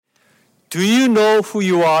Do you know who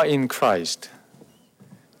you are in Christ?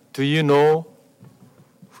 Do you know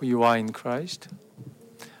who you are in Christ?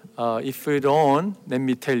 If you don't, let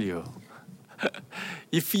me tell you.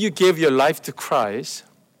 If you gave your life to Christ,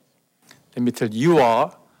 let me tell you, you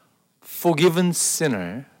are forgiven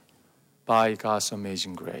sinner by God's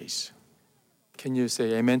amazing grace. Can you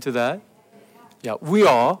say amen to that? Yeah, we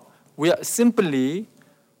are simply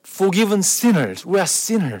forgiven sinners. We are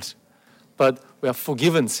sinners, but we are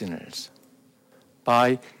forgiven sinners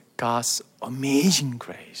by God's amazing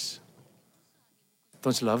grace.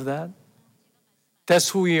 Don't you love that? That's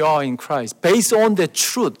who we are in Christ. Based on the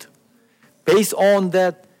truth, based on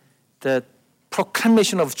that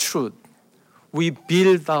proclamation of truth, we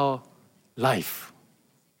build our life.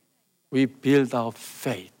 We build our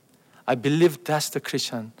faith. I believe that's the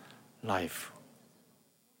Christian life.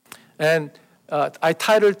 And I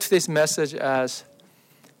titled today's message as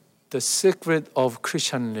The Secret of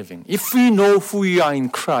Christian Living. If we know who we are in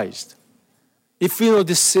Christ, if we know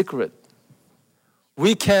this secret,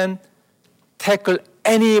 we can tackle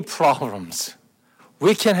any problems.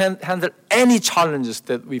 We can handle any challenges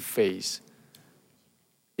that we face.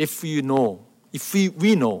 If we know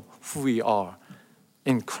who we are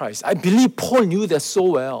in Christ. I believe Paul knew that so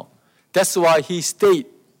well. That's why he stated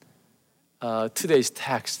today's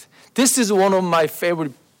text. This is one of my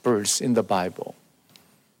favorite verses in the Bible.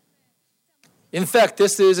 In fact,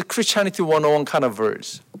 this is a Christianity 101 kind of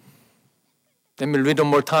verse. Let me read one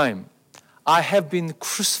more time. I have been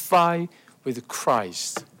crucified with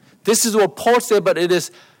Christ. This is what Paul said, but it is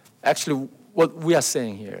actually what we are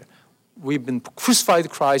saying here. We've been crucified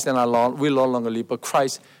with Christ, and we no longer live, but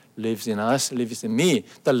Christ lives in us, lives in me.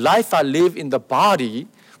 The life I live in the body,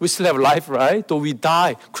 we still have life, right? Though we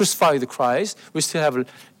die crucified with Christ, we still have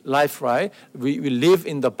life, right? We live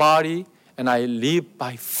in the body, and I live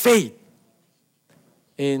by faith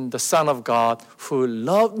in the Son of God who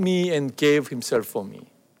loved me and gave himself for me.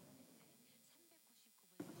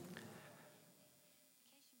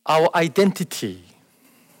 Our identity,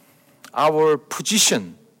 our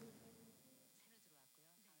position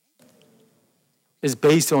is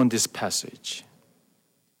based on this passage.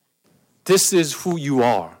 This is who you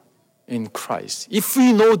are in Christ. If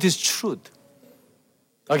we know this truth,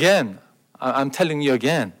 again, I'm telling you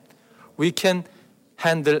again, we can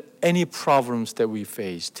handle any problems that we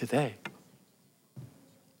face today.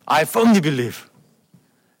 I firmly believe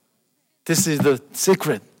this is the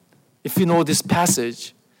secret. If you know this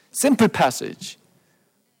passage, simple passage,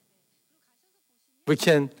 we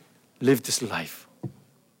can live this life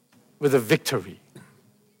with a victory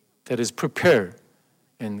that is prepared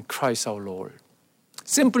in Christ our Lord.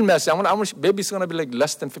 Simple message. Maybe it's going to be like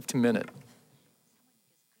less than 15 minutes.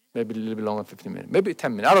 Maybe a little bit longer than 15 minutes. Maybe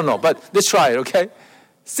 10 minutes. I don't know. But let's try it, okay?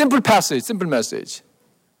 Simple passage, simple message.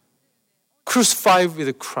 Crucified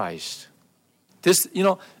with Christ. This,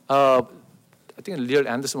 I think Lear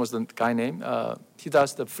Anderson was the guy name. He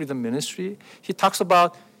does the Freedom Ministry. He talks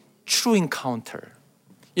about true encounter.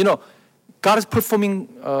 God is performing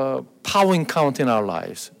power encounter in our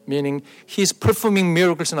lives, meaning he's performing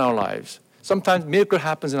miracles in our lives. Sometimes miracle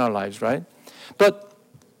happens in our lives, right? But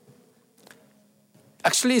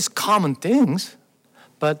actually it's common things.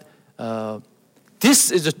 But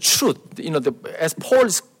this is the truth. As Paul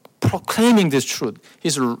is proclaiming this truth,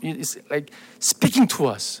 he's like speaking to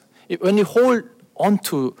us. When you hold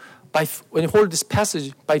this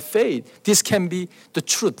passage by faith, this can be the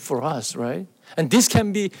truth for us, right? And this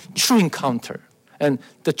can be true encounter. And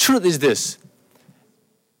the truth is this.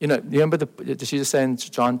 Remember the Jesus said in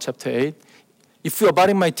John chapter 8, if you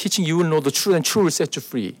abide in my teaching, you will know the truth, and truth will set you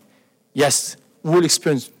free. Yes, we will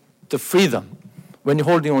experience the freedom when you're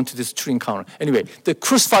holding on to this true encounter. Anyway, the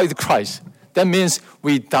crucified with Christ, that means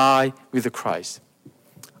we die with Christ.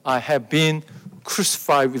 I have been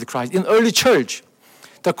crucified with Christ. In early church,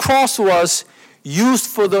 the cross was used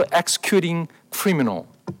for the executing criminal.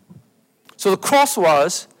 So the cross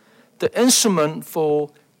was the instrument for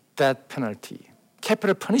death penalty,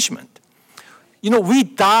 capital punishment. We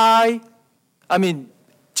die,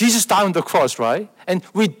 Jesus died on the cross, right? And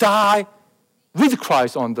we die with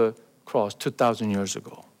Christ on the cross 2,000 years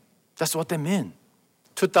ago. That's what they mean.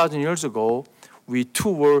 2,000 years ago, we too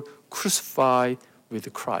were crucified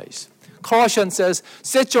with Christ. Colossians says,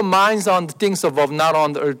 set your minds on the things above, not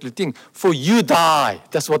on the earthly things. For you die.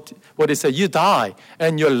 That's what it says. You die.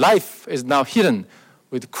 And your life is now hidden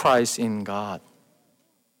with Christ in God.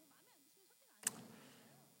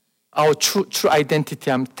 Our true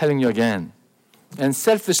identity, I'm telling you again. And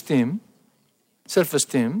self-esteem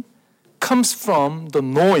comes from the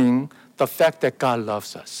knowing the fact that God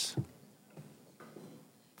loves us.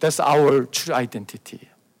 That's our true identity.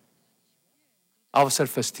 our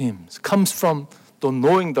self-esteem comes from the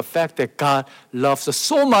knowing the fact that God loves us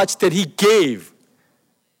so much that He gave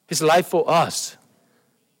His life for us.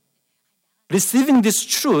 Receiving this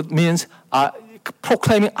truth means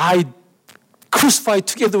proclaiming, I crucified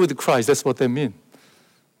together with Christ. That's what that means.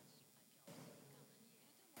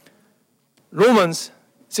 Romans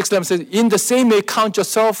 6:11 says, in the same way, count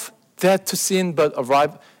yourself dead to sin, but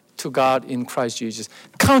arrive to God in Christ Jesus.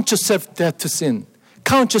 Count yourself dead to sin.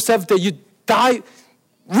 Count yourself that you die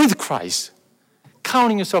with Christ.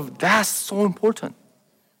 Counting yourself, that's so important.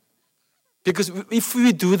 Because if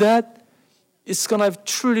we do that, it's going to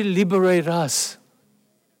truly liberate us.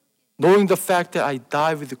 Knowing the fact that I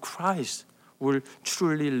die with Christ will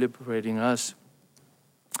truly liberating us.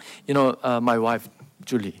 You know, my wife,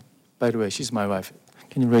 Julie, by the way, she's my wife.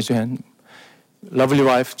 Can you raise your hand? Lovely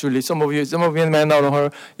wife, Julie. Some of you may know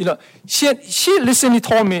her. You know, she recently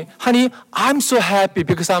told me, honey, I'm so happy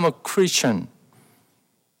because I'm a Christian.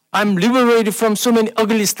 I'm liberated from so many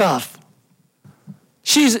ugly stuff.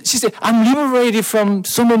 She said, I'm liberated from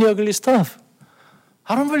so many ugly stuff.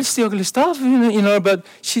 I don't really see ugly stuff, you know, but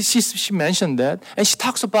she mentioned that. And she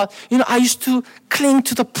talks about, I used to cling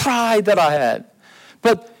to the pride that I had.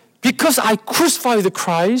 But because I crucified the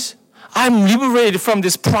Christ, I'm liberated from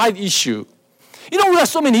this pride issue. We have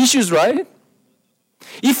so many issues, right?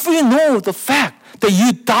 If we know the fact that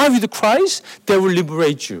you die with Christ, that will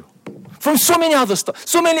liberate you from so many other stuff,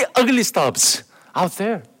 so many ugly stuffs out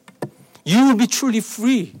there. You will be truly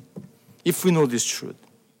free if we know this truth.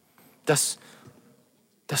 That's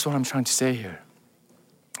what I'm trying to say here.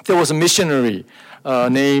 There was a missionary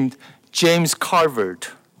named James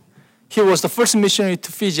Carvert. He was the first missionary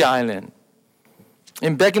to Fiji Island.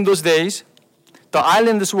 And back in those days, the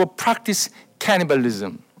islanders would practice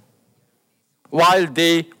cannibalism. While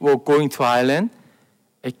they were going to island,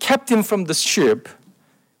 a captain from the ship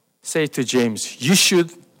said to James, you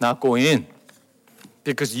should not go in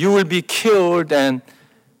because you will be killed and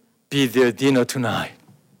be their dinner tonight.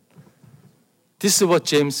 This is what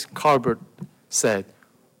James Carvert said.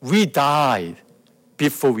 We died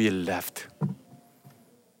before we left.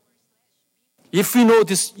 If we know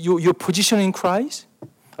this, your position in Christ,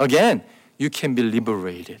 again, you can be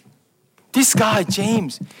liberated. This guy,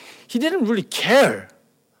 James, he didn't really care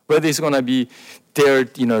whether it's going to be their,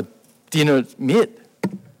 dinner meat.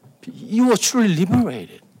 He was truly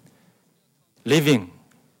liberated. Living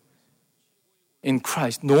in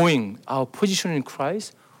Christ, knowing our position in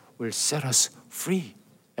Christ will set us free.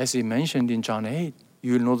 As he mentioned in John 8,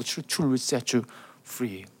 you will know the truth will set you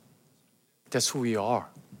free. That's who we are.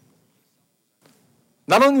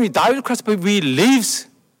 Not only we die with Christ, but we live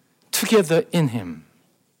together in Him.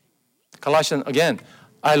 Colossians, again,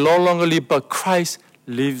 I no longer live, but Christ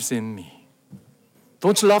lives in me.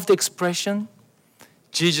 Don't you love the expression?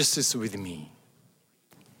 Jesus is with me.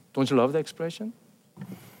 Don't you love the expression?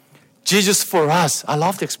 Jesus for us. I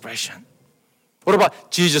love the expression. What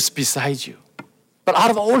about Jesus beside you? But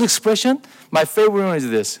out of all the expression, my favorite one is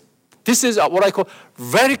this. This is what I call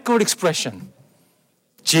radical expression.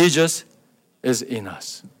 Jesus is in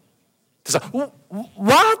us.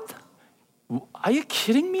 What? Are you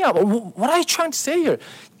kidding me? What are you trying to say here?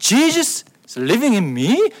 Jesus is living in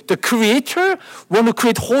me? The Creator want to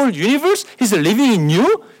create whole universe? He's living in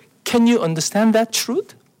you? Can you understand that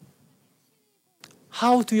truth?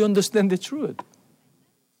 How do you understand the truth?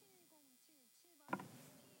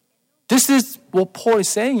 This is what Paul is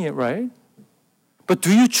saying here, right? But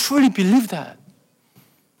do you truly believe that?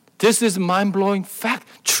 This is mind-blowing fact,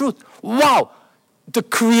 truth. Wow, the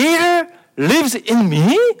Creator lives in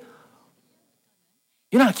me?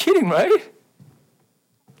 You're not kidding, right?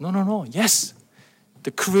 No. Yes,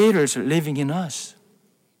 the Creator is living in us.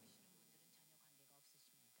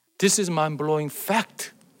 This is mind-blowing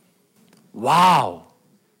fact. Wow.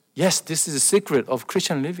 Yes, this is the secret of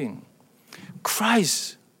Christian living.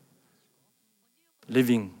 Christ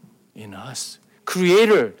living in us.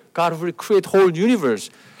 Creator, God will create whole universe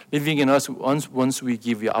living in us once we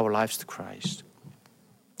give our lives to Christ.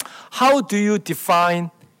 How do you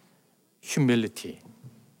define humility?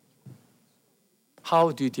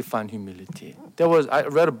 How do you define humility? I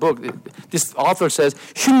read a book. This author says,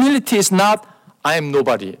 humility is not, I am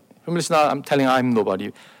nobody. Humility is not, I'm telling I'm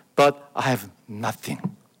nobody, but I have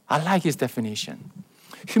nothing. I like his definition.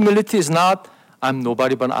 Humility is not, I'm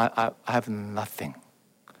nobody, but I have nothing.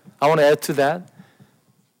 I want to add to that,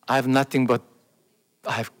 I have nothing, but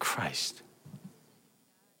I have Christ.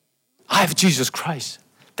 I have Jesus Christ.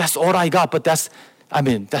 That's all I got, but that's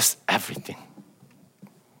everything.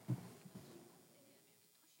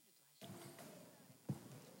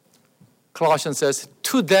 Colossians says,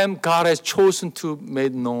 to them God has chosen to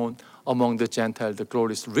make known among the Gentiles the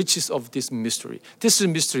glorious riches of this mystery. This is a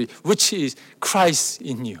mystery which is Christ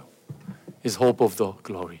in you, is hope of the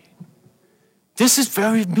glory. This is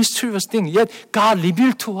very mysterious thing, yet God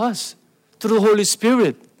revealed to us through the Holy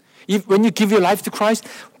Spirit. When you give your life to Christ,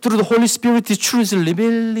 through the Holy Spirit, the truth is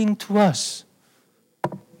revealing to us,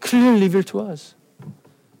 clearly revealed to us,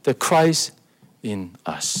 that Christ in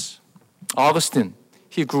us. Augustine,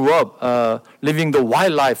 he grew up living the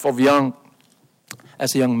wild life of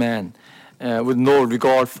as a young man with no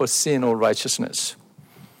regard for sin or righteousness.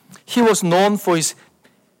 He was known for his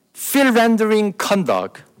fear-rendering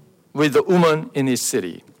conduct with the woman in his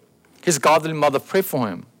city. His godly mother prayed for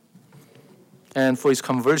him and for his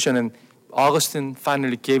conversion, and Augustine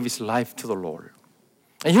finally gave his life to the Lord.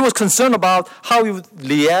 And he was concerned about how he would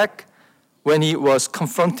react when he was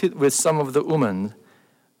confronted with some of the women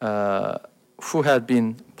who had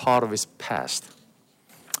been part of his past.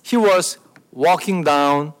 He was walking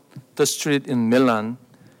down the street in Milan,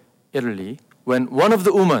 Italy, when one of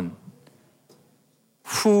the women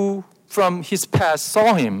who from his past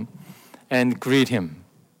saw him and greeted him.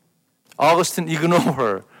 Augustine ignored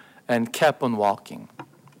her and kept on walking.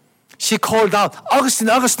 She called out, "Augustine,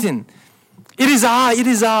 Augustine, it is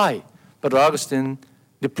I. But Augustine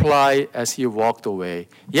replied as he walked away,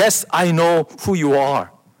 "Yes, I know who you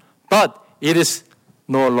are, but it is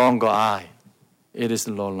no longer I. It is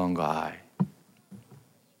no longer I."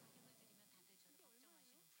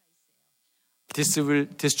 This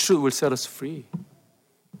truth will set us free.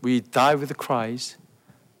 We die with Christ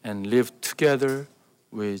and live together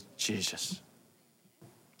with Jesus.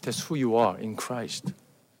 That's who you are in Christ.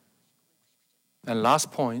 And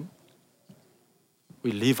last point,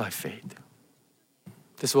 we live by faith.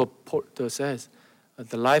 This is what Paul says.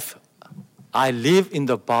 The life I live in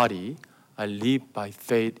the body, I live by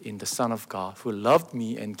faith in the Son of God who loved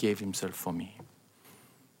me and gave himself for me.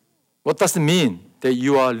 What does it mean that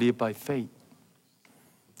you are live by faith?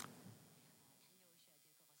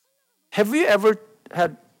 Have you ever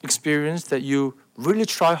had experience that you really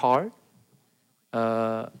try hard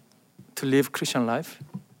to live Christian life,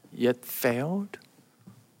 yet failed?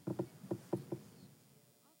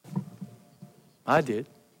 I did.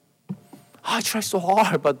 I tried so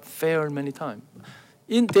hard, but failed many times.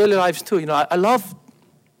 In daily lives too, I love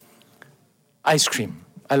ice cream.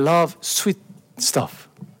 I love sweet stuff.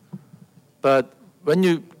 But when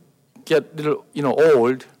you get little,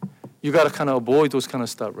 old, you gotta kind of avoid those kind of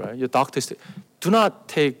stuff, right? Your doctor says, do not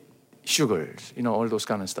take sugars, all those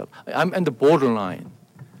kind of stuff. I'm in the borderline,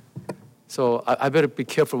 so I better be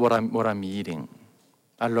careful what I'm eating.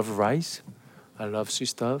 I love rice. I love sweet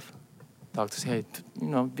stuff. Doctor says, hey,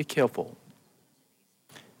 be careful.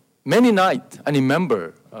 Many nights, I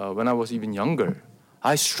remember when I was even younger,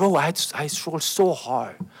 I struggled so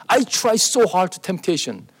hard. I tried so hard to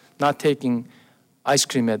temptation, not taking ice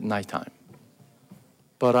cream at nighttime.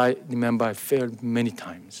 But I remember I failed many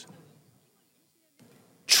times.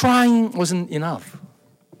 Trying wasn't enough.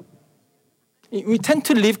 We tend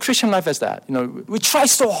to live Christian life as that. We try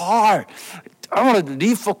so hard. I want to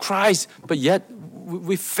live for Christ, but yet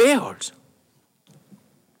we failed.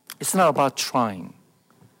 It's not about trying,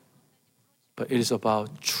 but it is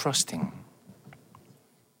about trusting.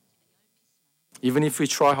 Even if we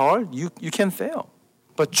try hard, you can fail.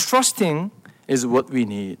 But trusting is what we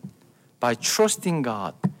need. By trusting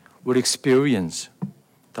God, we'll experience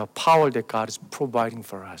the power that God is providing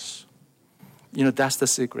for us. That's the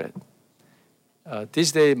secret.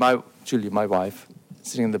 This day, Julie, my wife,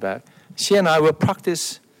 sitting in the back, she and I will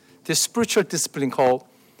practice this spiritual discipline called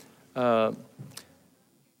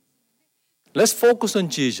let's focus on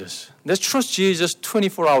Jesus. Let's trust Jesus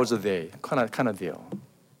 24 hours a day, kind of deal.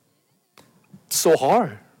 It's so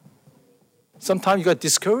hard. Sometimes you get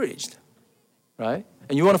discouraged, right?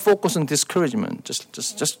 And you want to focus on discouragement.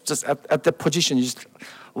 Just at that position, you just,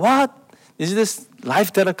 what is this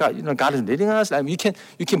life that God is leading us? I mean,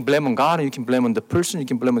 you can blame on God, and you can blame on the person, you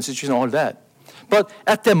can blame on the situation, all that. But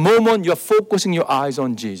at that moment, you're focusing your eyes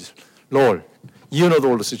on Jesus. Lord, you know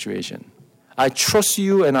all the situation. I trust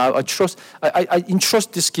you, and I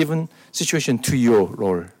entrust this given situation to you,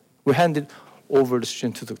 Lord. We hand it over the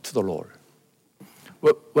situation to the Lord.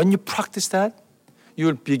 When you practice that, you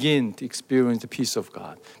will begin to experience the peace of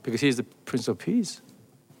God because He is the Prince of Peace.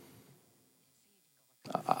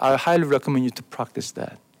 I highly recommend you to practice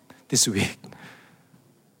that this week.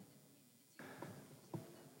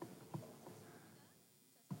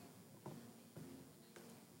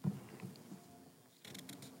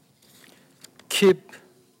 Keep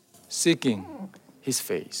seeking His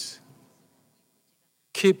face.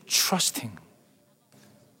 Keep trusting.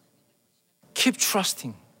 Keep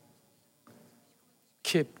trusting.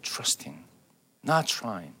 keep trusting, not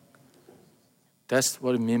trying. That's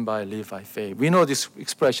what we mean by live by faith. We know this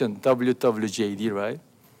expression, WWJD, right?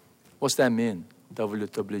 What's that mean?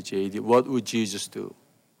 WWJD. What would Jesus do?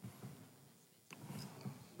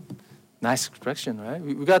 Nice expression, right?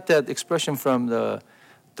 We got that expression from the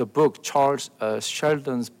book, Charles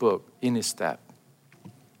Sheldon's book, In His Step.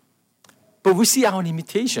 But we see our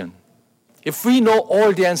limitation. If we know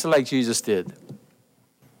all the answer like Jesus did,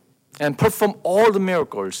 and perform all the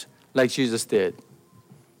miracles like Jesus did,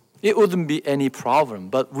 it wouldn't be any problem.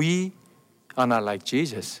 But we are not like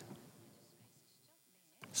Jesus.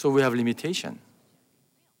 So we have limitation.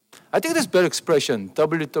 I think this better expression,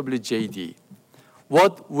 WWJD.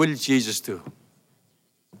 What will Jesus do?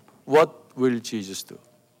 What will Jesus do?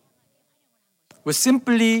 We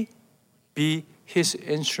simply be His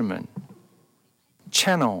instrument,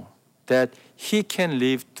 channel that He can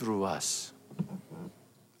live through us.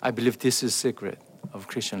 I believe this is the secret of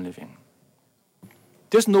Christian living.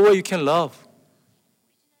 There's no way you can love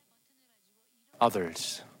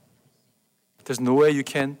others. There's no way you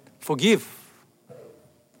can forgive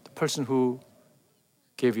the person who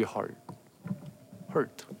gave you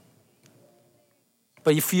hurt.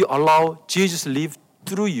 But if you allow Jesus to live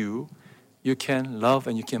through you, you can love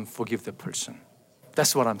and you can forgive the person.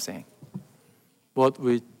 That's what I'm saying. What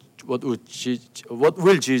will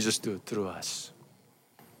Jesus do through us?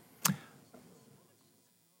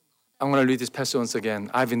 I'm going to read this passage once again.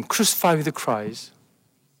 I've been crucified with Christ,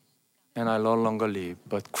 and I no longer live,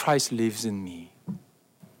 but Christ lives in me.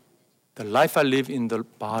 The life I live in the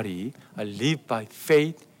body, I live by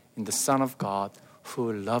faith in the Son of God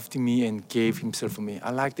who loved me and gave Himself for me. I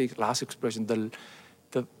like the last expression,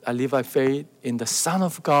 I live by faith in the Son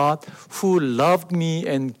of God who loved me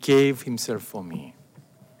and gave Himself for me.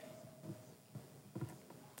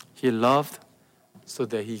 He loved so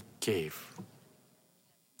that He gave.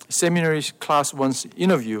 A seminary class once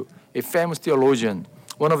interviewed a famous theologian.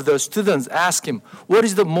 One of the students asked him, what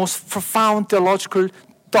is the most profound theological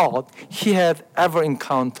thought he had ever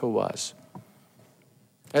encountered was?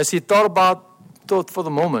 As he thought for the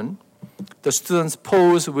moment, the students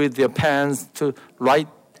paused with their pens to write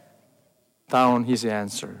down his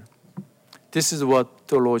answer. This is what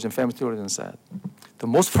famous theologian said. The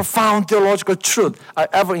most profound theological truth I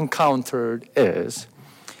ever encountered is,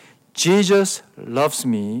 Jesus loves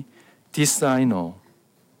me, this I know,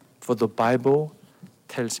 for the Bible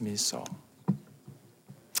tells me so.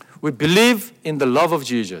 We believe in the love of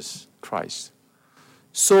Jesus Christ.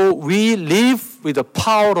 So we live with the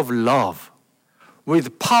power of love. With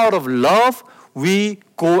the power of love, we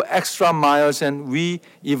go extra miles and we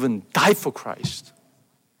even die for Christ.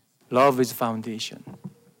 Love is foundation.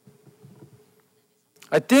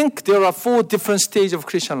 I think there are 4 different stages of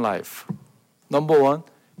Christian life. Number 1,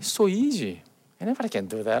 it's so easy. Anybody can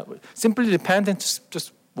do that. Simply repent and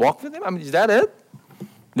just walk with Him. I mean, is that it?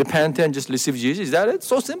 Repent and just receive Jesus. Is that it?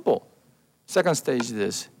 So simple. Second stage is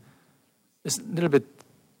this. It's a little bit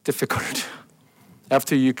difficult.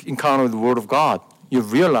 After you encounter the Word of God, you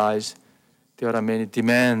realize there are many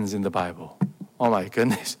demands in the Bible. Oh my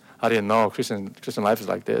goodness. I didn't know Christian life is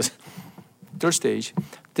like this. Third stage,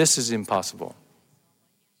 this is impossible.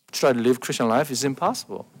 Try to live Christian life is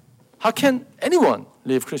impossible. How can anyone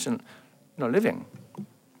live Christian living?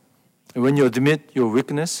 And when you admit your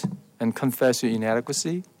weakness and confess your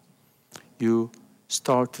inadequacy, you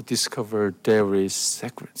start to discover there is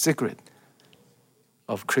secret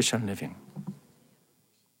of Christian living.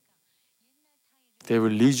 They will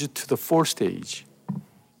lead you to the 4th stage.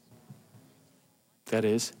 That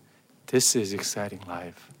is, this is exciting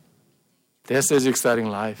life. This is exciting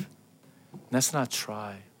life. Let's not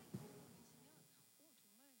try.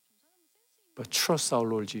 But trust our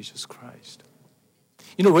Lord Jesus Christ.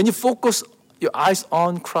 When you focus your eyes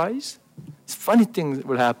on Christ, funny things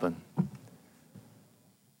will happen.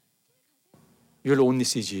 You'll only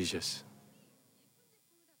see Jesus.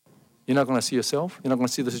 You're not going to see yourself. You're not going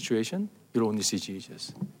to see the situation. You'll only see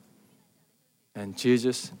Jesus. And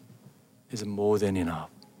Jesus is more than enough.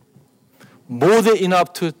 More than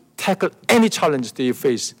enough to tackle any challenge that you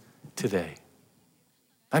face today.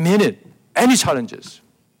 I mean it. Any challenges.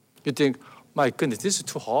 You think, my goodness, this is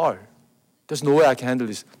too hard. There's no way I can handle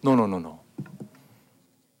this. No.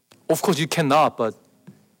 Of course you cannot, but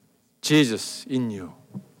Jesus in you,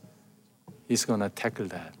 He's going to tackle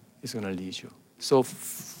that. He's going to lead you. So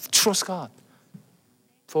trust God.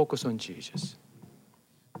 Focus on Jesus.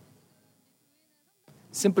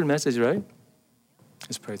 Simple message, right?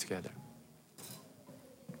 Let's pray together.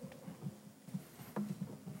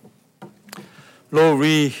 Lord,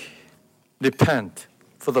 we repent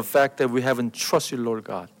for the fact that we haven't trusted you, Lord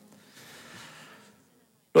God.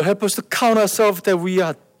 Lord, help us to count ourselves that we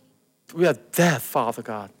are dead, Father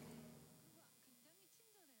God.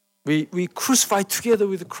 We crucify together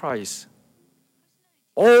with Christ.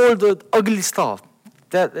 All the ugly stuff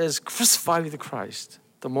that is crucified with Christ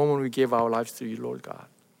the moment we gave our lives to you, Lord God.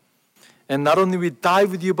 And not only we die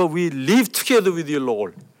with you, but we live together with you,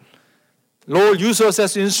 Lord. Lord, use us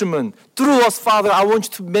as an instrument. Through us, Father, I want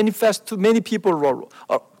you to manifest to many people, Lord.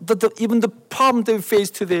 Even the problem that we face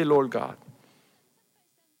today, Lord God.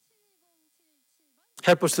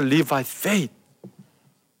 Help us to live by faith,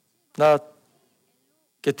 not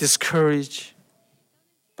get discouraged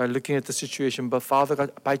by looking at the situation, but Father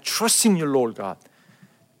God, by trusting you, Lord God.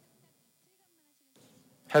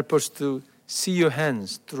 Help us to see your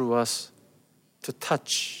hands through us to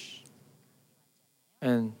touch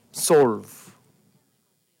and solve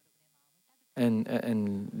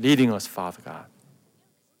and leading us, Father God.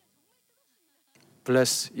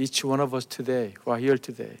 Bless each one of us today who are here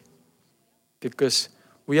today, because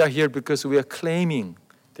we are here because we are claiming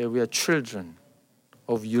that we are children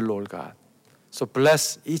of you, Lord God. So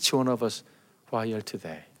bless each one of us who are here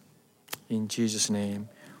today. In Jesus' name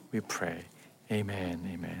we pray. Amen.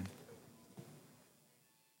 Amen.